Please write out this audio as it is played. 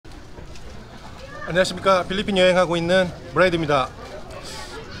안녕하십니까. 필리핀 여행하고 있는 브라이드입니다.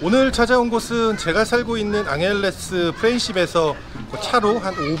 오늘 찾아온 곳은 제가 살고 있는 앙헬레스 프렌십에서 차로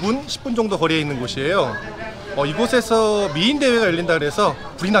한 5분, 10분 정도 거리에 있는 곳이에요. 이곳에서 미인대회가 열린다 그래서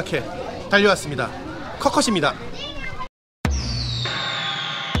불이 나게 달려왔습니다. 컷컷입니다.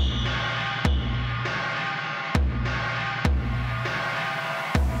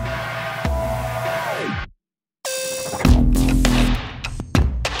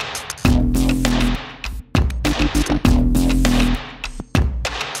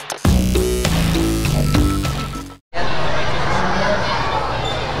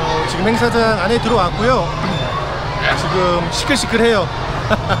 지금 행사장 안에 들어왔고요. 지금 시끌시끌해요.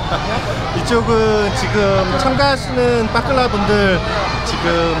 이쪽은 지금 참가하시는 빠끌라 분들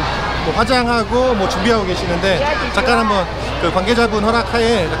지금 화장하고 준비하고 계시는데 잠깐 한번 그 관계자분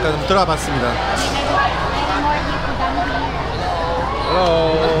허락하에 잠깐 들어와 봤습니다.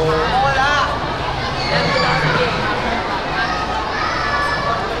 Hello.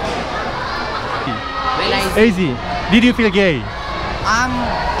 Easy. Did you feel gay?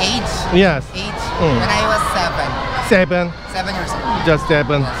 Age? Yes. Age? When I was 7. 7? 7 years old. Just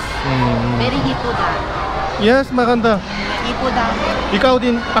 7. Very ipuda. Yes, maganda. Ipuda. Ikaw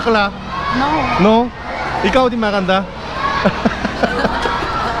din bakla? No. No? Ikaw din maganda?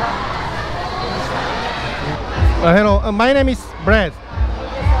 Hello, my name is Brad.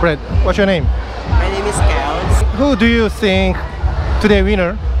 Brad, what's your name? My name is Kels. Who do you think today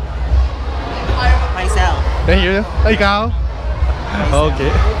winner? Myself. Thank you. Ikaw? Okay.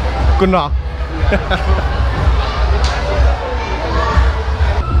 Good luck.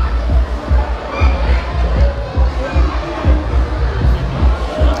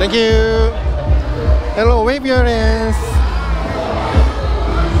 Thank you. Hello, wave your hands.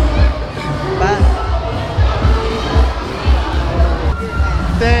 Bye.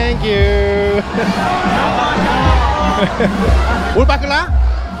 Thank you. Ul bakla?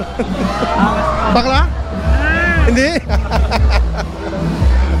 Bakla? Hindi.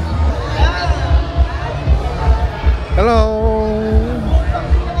 Hello.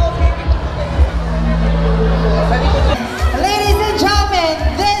 Ladies and gentlemen,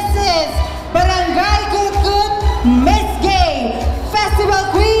 this is Barangayi Miss Gay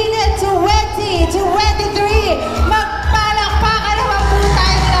Festival Queen 2023. Magpalakpakan naman po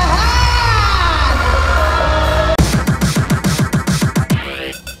tayong lahat!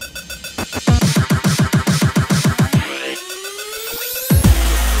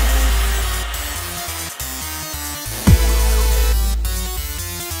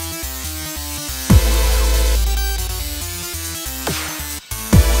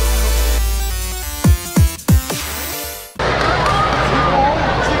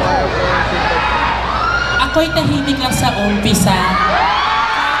 Ako'y tahimik lang sa umpisa.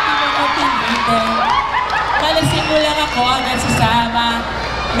 Kahit ko pinitin. Palasing mo lang ako agad sasama.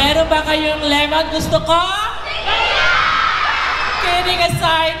 Meron ba kayong lemon gusto ko? Kidding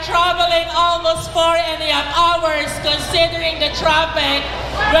aside, traveling almost 4.5 hours considering the traffic.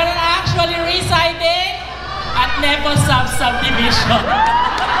 We're actually residing at Nepo Subdivision.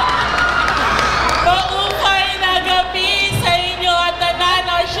 Maupay na gabi sa inyo at tanan,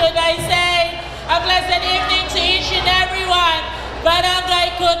 or should I say, a pleasant evening to each and everyone.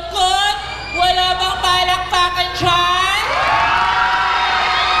 Barangay Kutkut, wala bang palakpakan dyan?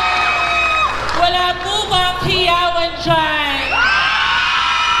 Wala po bang hiyawan dyan?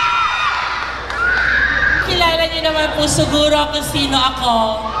 Kilala niyo naman po siguro kung sino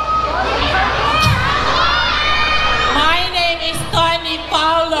ako. My name is Tony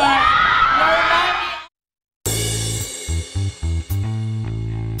Fowler. Your mommy.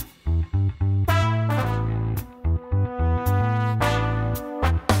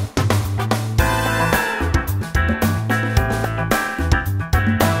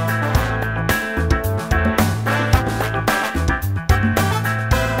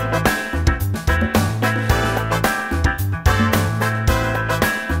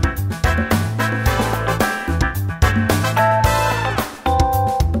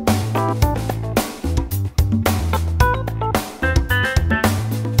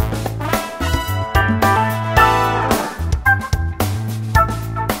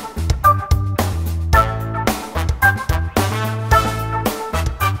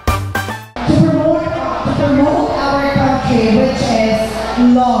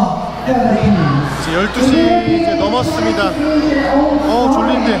 이제 12시 이제 넘었습니다.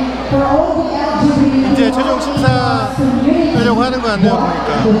 졸린데 이제 최종 심사 하려고 하는 거 같네요, 보니까.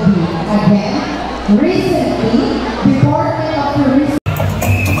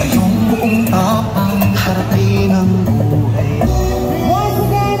 Once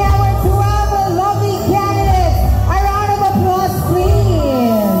again, our 12 lovely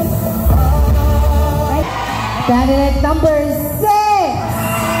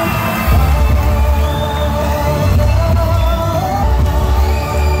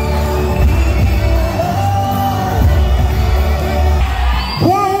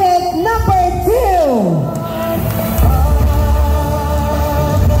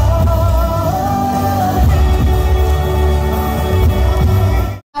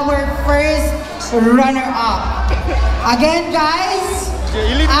runner-up. Again, guys,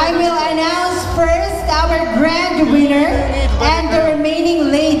 I will announce first our grand winner, and the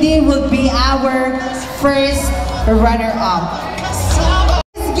remaining lady will be our first runner-up.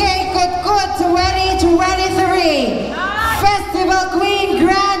 Gay Kutkut 2023 Festival Queen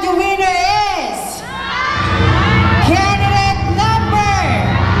Grand Winner is candidate number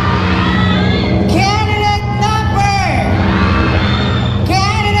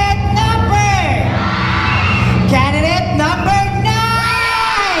 9.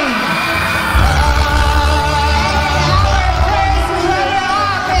 Our first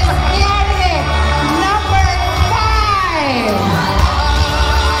runner-up is candidate number 5.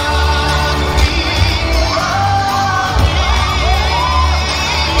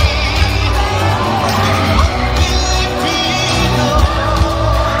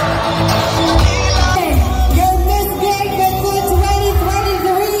 Your Miss Gay Kutkut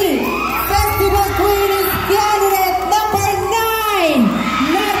 2023 Festival Queen is candidate number 9,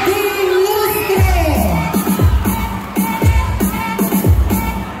 Nadine Lustre.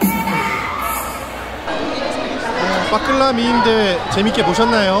 빠끌라 미인대회 재밌게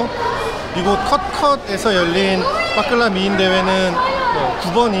보셨나요? 이곳 컷컷에서 열린 빠끌라 미인대회는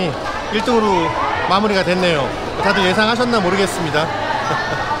 9번이 1등으로 마무리가 됐네요. 다들 예상하셨나 모르겠습니다.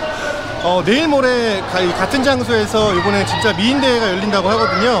 내일 모레 같은 장소에서 이번에 진짜 미인대회가 열린다고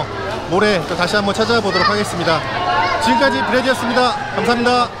하거든요. 모레 또 다시 한번 찾아보도록 하겠습니다. 지금까지 브레드였습니다.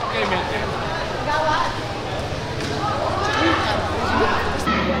 감사합니다.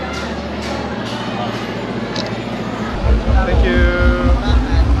 Thank you.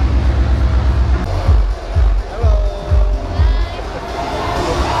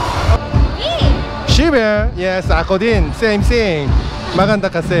 Shiver. Yes, ako din. Same thing. Maganda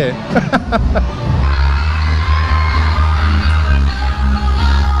kasi.